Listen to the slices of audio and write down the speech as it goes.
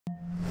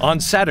On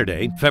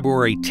Saturday,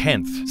 February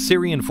 10th,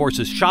 Syrian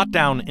forces shot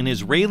down an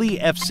Israeli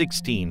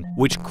F-16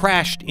 which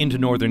crashed into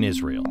northern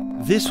Israel.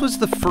 This was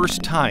the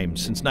first time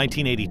since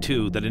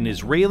 1982 that an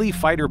Israeli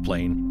fighter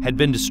plane had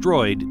been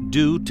destroyed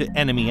due to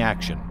enemy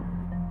action.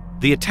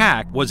 The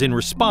attack was in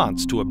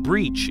response to a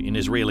breach in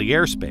Israeli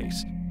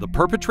airspace. The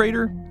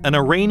perpetrator? An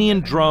Iranian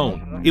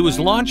drone. It was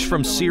launched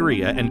from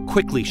Syria and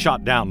quickly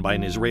shot down by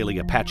an Israeli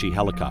Apache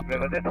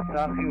helicopter.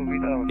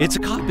 It's a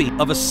copy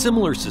of a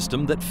similar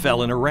system that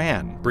fell in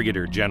Iran,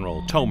 Brigadier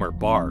General Tomer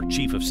Bar,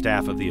 Chief of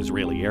Staff of the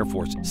Israeli Air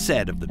Force,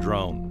 said of the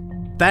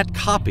drone. That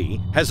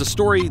copy has a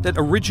story that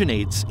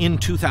originates in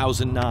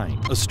 2009,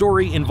 a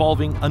story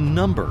involving a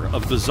number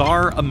of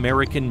bizarre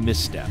American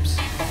missteps.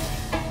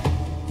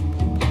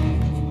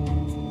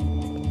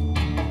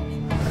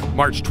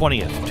 March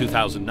 20th,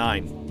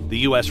 2009. The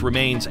U.S.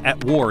 remains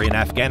at war in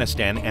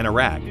Afghanistan and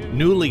Iraq.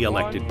 Newly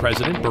elected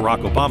President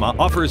Barack Obama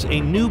offers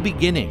a new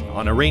beginning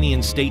on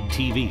Iranian state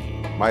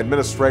TV. My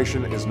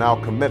administration is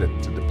now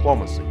committed to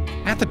diplomacy.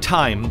 At the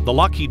time, the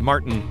Lockheed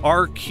Martin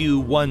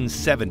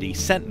RQ-170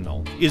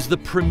 Sentinel is the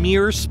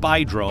premier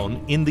spy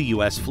drone in the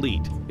U.S.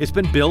 fleet. It's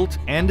been built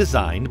and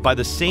designed by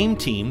the same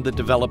team that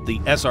developed the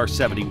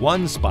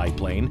SR-71 spy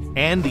plane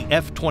and the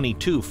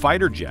F-22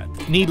 fighter jet.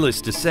 Needless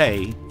to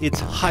say,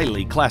 it's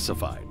highly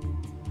classified.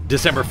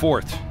 December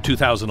 4th,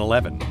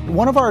 2011.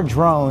 One of our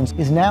drones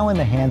is now in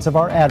the hands of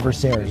our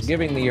adversaries,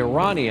 giving the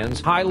Iranians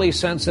highly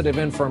sensitive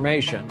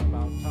information.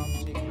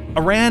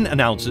 Iran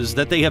announces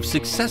that they have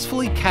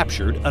successfully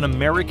captured an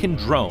American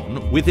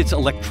drone with its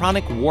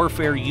electronic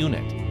warfare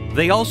unit.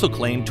 They also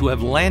claim to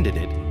have landed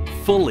it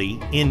fully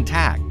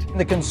intact.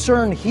 The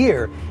concern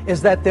here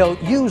is that they'll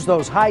use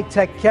those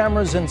high-tech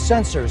cameras and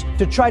sensors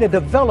to try to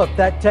develop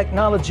that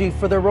technology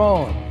for their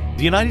own.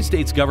 The United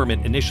States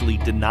government initially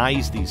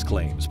denies these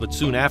claims, but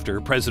soon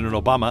after, President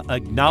Obama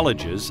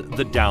acknowledges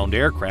the downed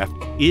aircraft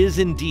is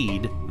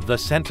indeed the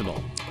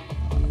Sentinel.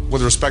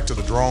 With respect to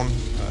the drone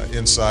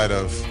inside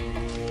of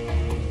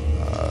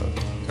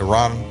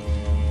Iran,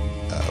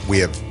 we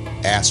have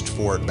asked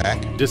for it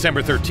back.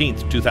 December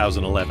 13th,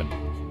 2011.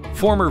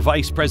 Former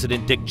Vice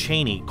President Dick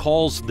Cheney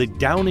calls the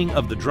downing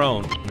of the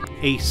drone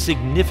a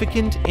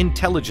significant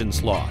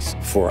intelligence loss.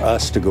 For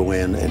us to go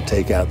in and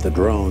take out the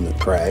drone that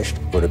crashed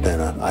would have been,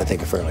 I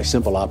think, a fairly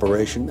simple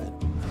operation.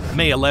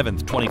 May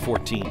 11th,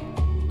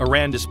 2014.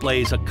 Iran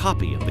displays a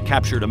copy of the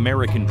captured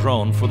American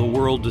drone for the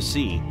world to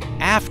see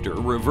after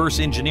reverse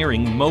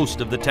engineering most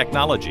of the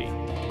technology.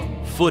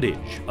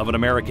 Footage of an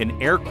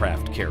American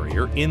aircraft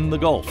carrier in the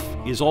Gulf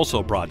is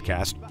also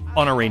broadcast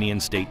on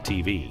Iranian state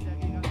TV.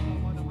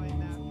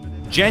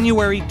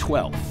 January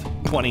 12th,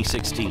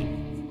 2016.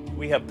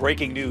 We have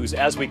breaking news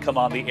as we come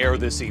on the air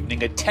this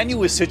evening. A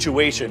tenuous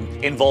situation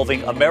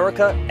involving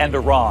America and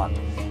Iran.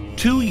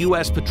 2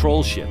 U.S.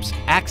 patrol ships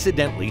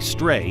accidentally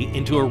stray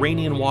into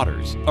Iranian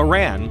waters.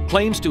 Iran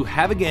claims to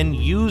have again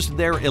used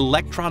their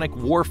electronic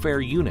warfare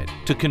unit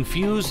to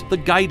confuse the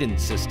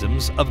guidance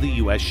systems of the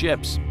U.S.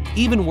 ships.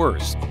 Even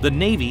worse, the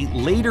Navy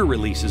later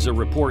releases a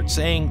report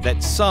saying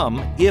that some,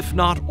 if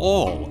not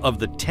all, of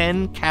the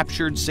 10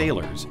 captured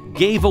sailors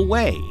gave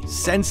away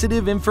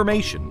sensitive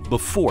information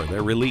before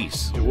their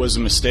release. It was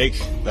a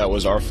mistake. That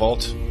was our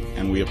fault,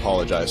 and we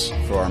apologize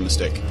for our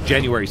mistake.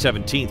 January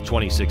 17th,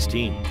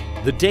 2016.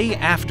 The day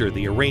after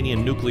the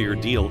Iranian nuclear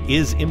deal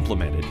is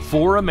implemented,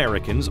 4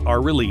 Americans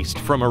are released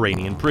from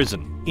Iranian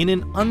prison. In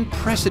an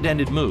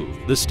unprecedented move,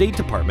 the State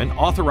Department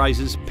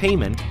authorizes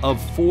payment of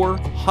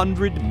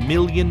 $400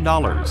 million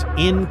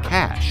in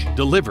cash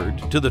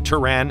delivered to the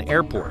Tehran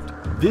airport.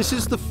 This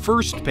is the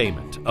first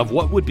payment of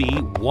what would be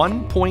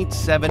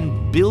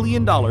 $1.7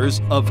 billion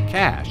of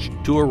cash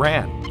to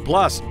Iran,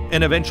 plus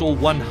an eventual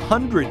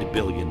 $100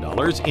 billion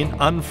in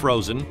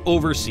unfrozen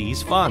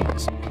overseas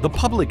funds. The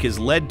public is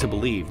led to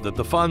believe that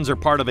the funds are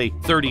part of a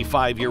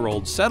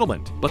 35-year-old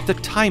settlement, but the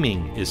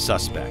timing is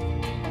suspect.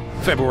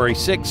 February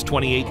 6,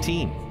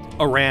 2018.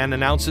 Iran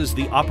announces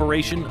the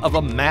operation of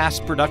a mass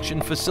production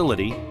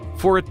facility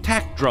for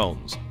attack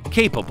drones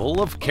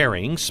capable of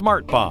carrying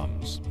smart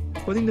bombs.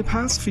 But in the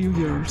past few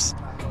years,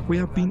 we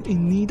have been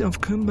in need of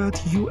combat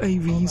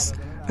UAVs,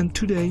 and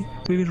today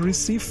we will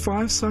receive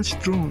 5 such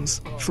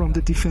drones from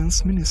the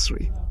Defense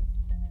Ministry.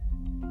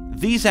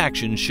 These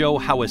actions show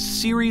how a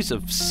series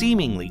of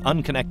seemingly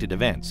unconnected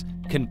events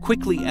can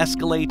quickly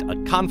escalate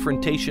a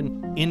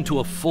confrontation into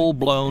a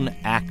full-blown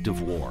act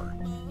of war.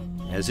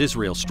 As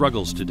Israel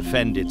struggles to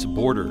defend its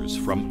borders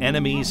from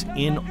enemies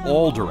in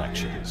all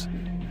directions,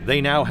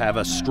 they now have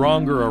a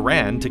stronger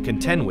Iran to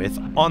contend with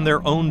on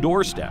their own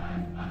doorstep.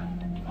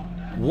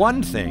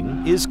 One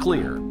thing is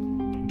clear.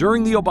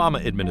 During the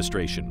Obama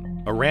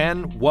administration,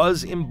 Iran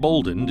was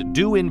emboldened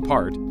due in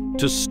part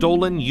to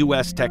stolen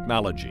U.S.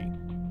 technology.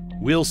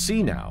 We'll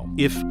see now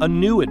if a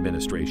new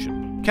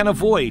administration can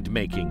avoid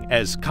making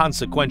as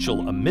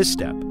consequential a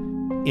misstep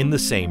in the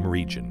same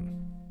region.